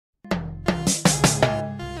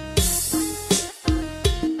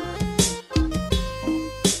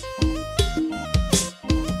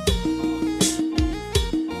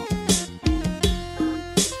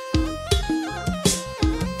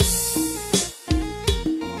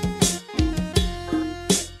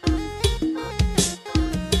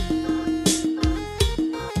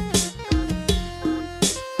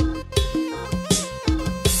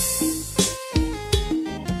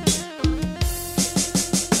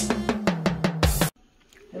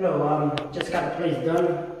Just got the place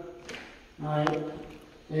done. Alright.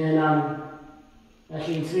 And as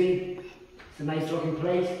you can see, it's a nice looking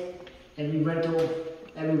place. Every rental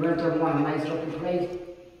want a nice looking place,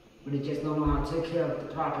 but they just don't know how to take care of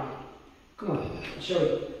the property. Come on, I'll show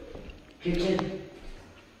you. Kitchen.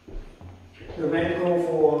 The rent go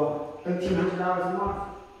for $1,500 a month.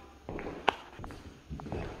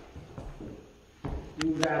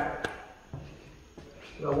 You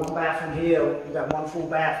got one bathroom here, you got one full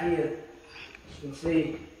bath here, as you can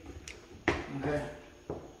see. Okay.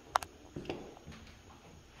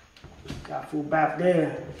 Got a full bath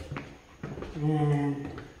there. And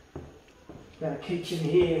got a kitchen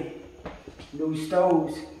here, new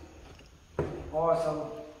stoves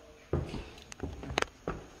also.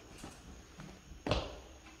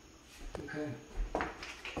 Okay.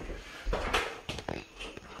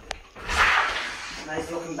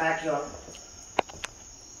 Nice looking backyard.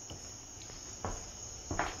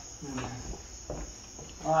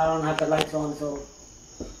 Oh, I don't have the lights on, so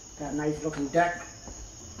got a nice looking deck.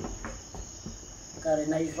 Got a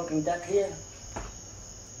nice looking deck here.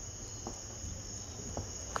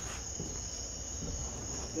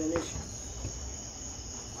 Finish.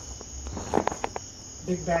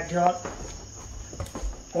 Big backyard.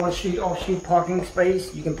 On street, off street parking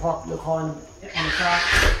space. You can park your car on the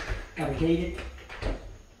side. Got it gated.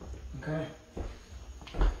 Okay.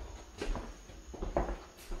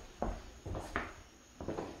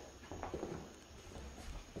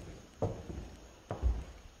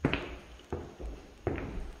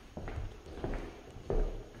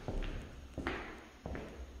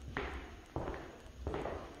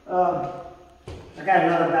 I got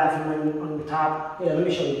another bathroom on the top. Yeah, let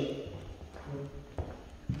me show you.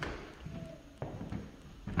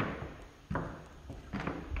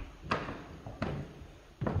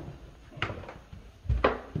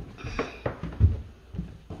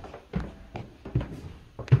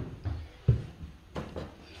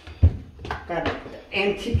 Got an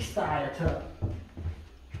antique style tub.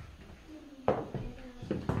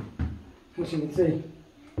 As you can see,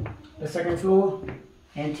 the second floor,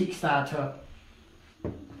 antique style tub.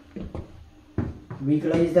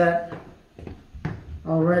 Reglazed that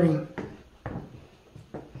already.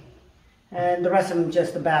 And the rest of them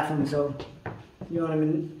just the bathroom, so you don't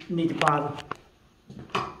even need to bother.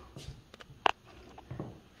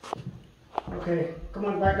 Okay, come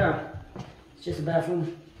on back up. It's just a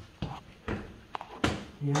bathroom.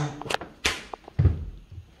 Yeah.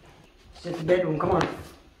 It's just a bedroom, come on.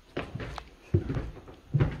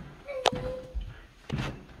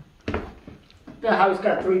 The house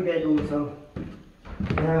got 3 bedrooms, so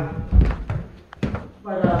yeah.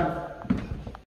 But